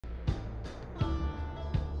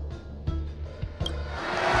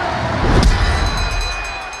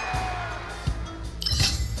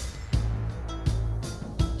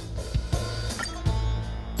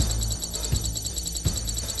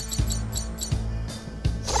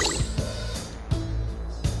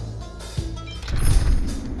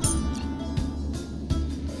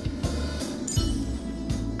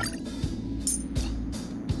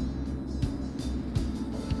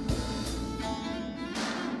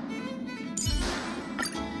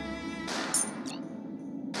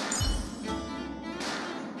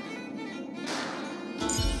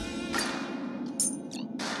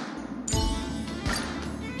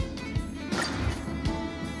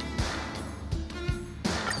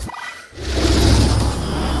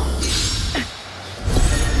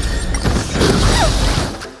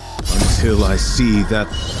Until I see that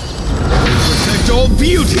protect all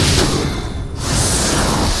beauty.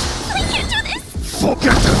 We can't do this!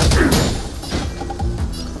 Forget it.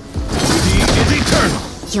 Beauty is eternal.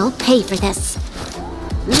 You'll pay for this.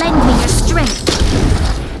 Lend me your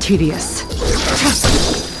strength. Tedious.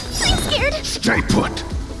 I'm scared. Stay put.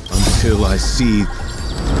 Until I see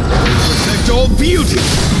protect all beauty.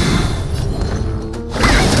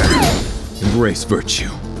 Embrace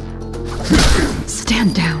virtue.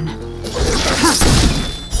 Stand down.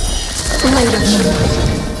 Blade of moon.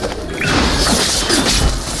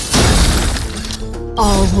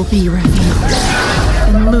 All will be revealed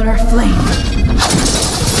in lunar flame.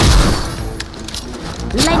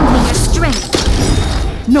 Lend me your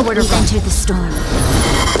strength. Nowhere to We've run. entered the storm.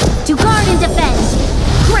 To guard and defend.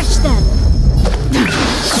 Crush them.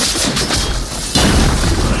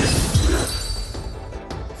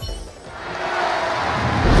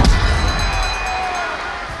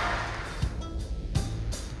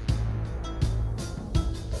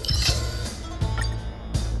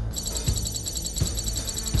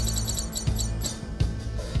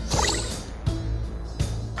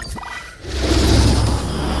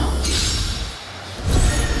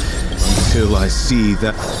 Until I see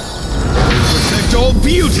that protect all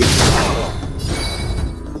beauty.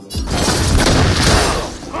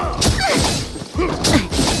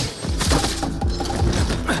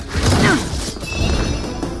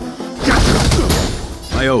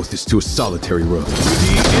 My oath is to a solitary road.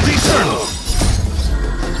 Beauty is eternal.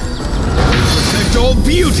 Protect all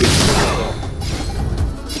beauty.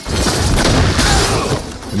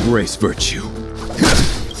 Embrace virtue.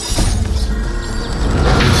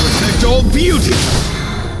 Protect all beauty.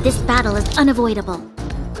 This battle is unavoidable.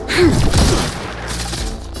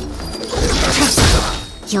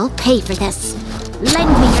 You'll pay for this. Lend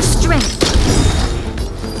me your strength.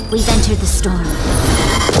 We've entered the storm.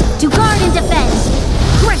 To guard and defend.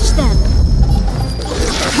 Crush them.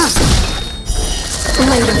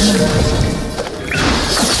 Blade of moon.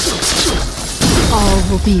 All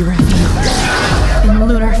will be revealed in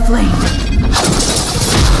lunar flame.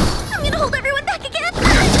 I'm gonna hold everyone back again.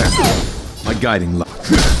 My guiding light.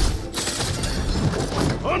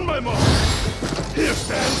 On my mark! Here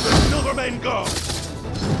stands the Silvermane Guard!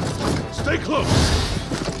 Stay close!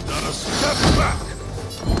 Not a step back!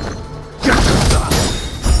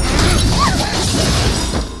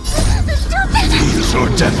 These are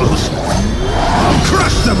devils! I'll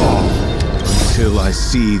crush them all! Until I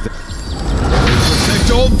see that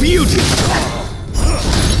protect all beauty!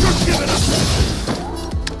 You're giving us...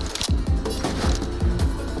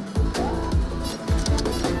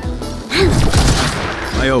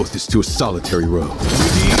 My oath is to a solitary road.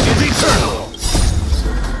 Beauty is eternal!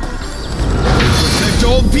 Protect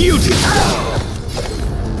all beauty!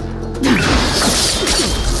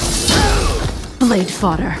 Blade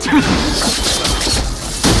fodder.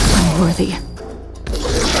 Unworthy.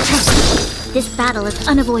 This battle is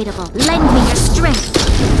unavoidable. Lend me your strength.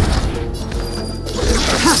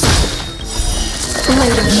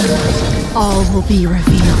 Blade of moon. All will be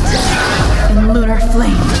revealed in lunar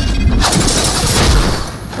flame.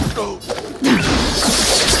 Go!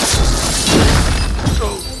 Go!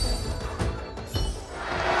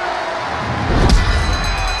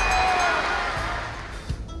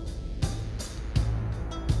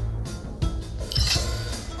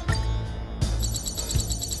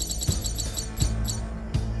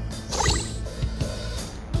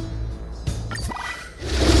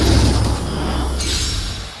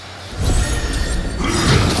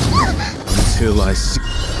 Until I see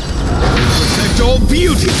protect all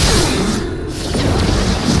beauty!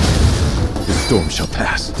 The storm shall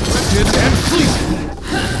pass. Wretched and fleeting!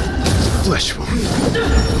 Flesh wound.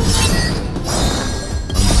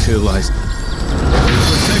 Until I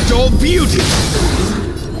protect all beauty!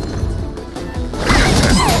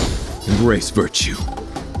 Embrace virtue.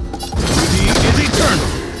 Beauty is eternal!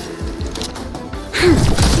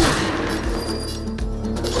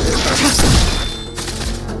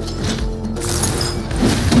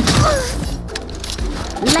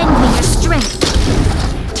 Lend me your strength.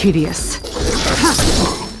 Tedious.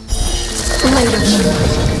 Blade of moon.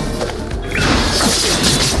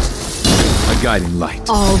 A guiding light.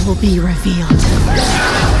 All will be revealed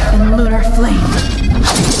in lunar flame.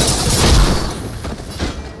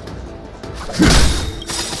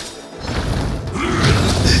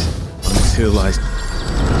 Until I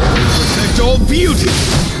protect all beauty!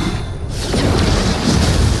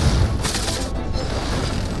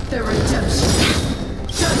 The redemption.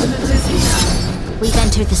 Judgment is here. We've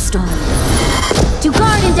entered the storm. To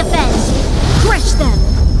guard and defend. Crush them.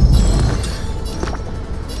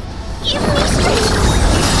 Give me strength.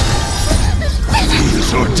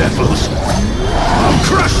 dinosaur devils! I'll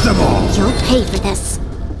crush them all! You'll pay for this.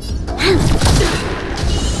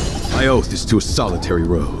 My oath is to a solitary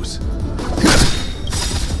rose.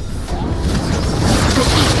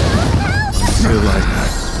 Until I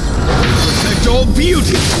protect all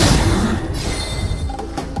beauty!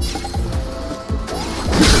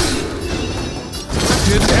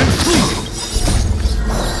 Dead and fleeting!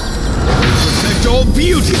 Protect all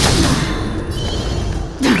beauty!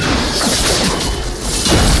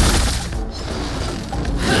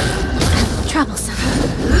 Troublesome.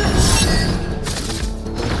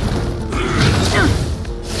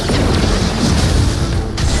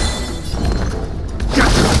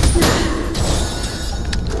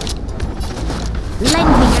 Lend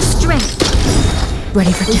me your strength.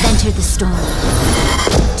 Ready for We've death. entered the storm.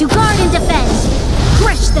 To guard and defend!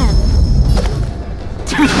 Crush them!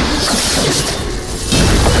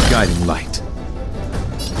 A guiding light.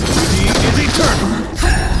 He is eternal!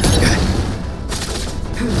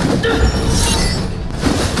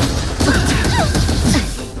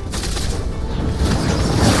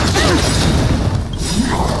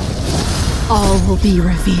 All will be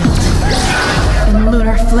revealed in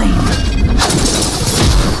lunar flame.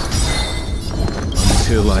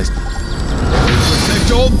 Until I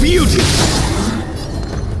protect all beauty!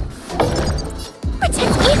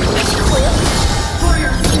 Protect me!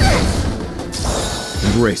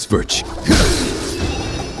 Embrace virtue.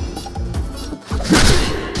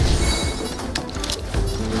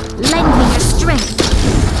 Lend me your strength.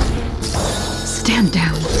 Stand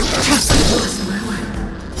down. Trust me.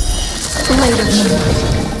 Blade of moonlight.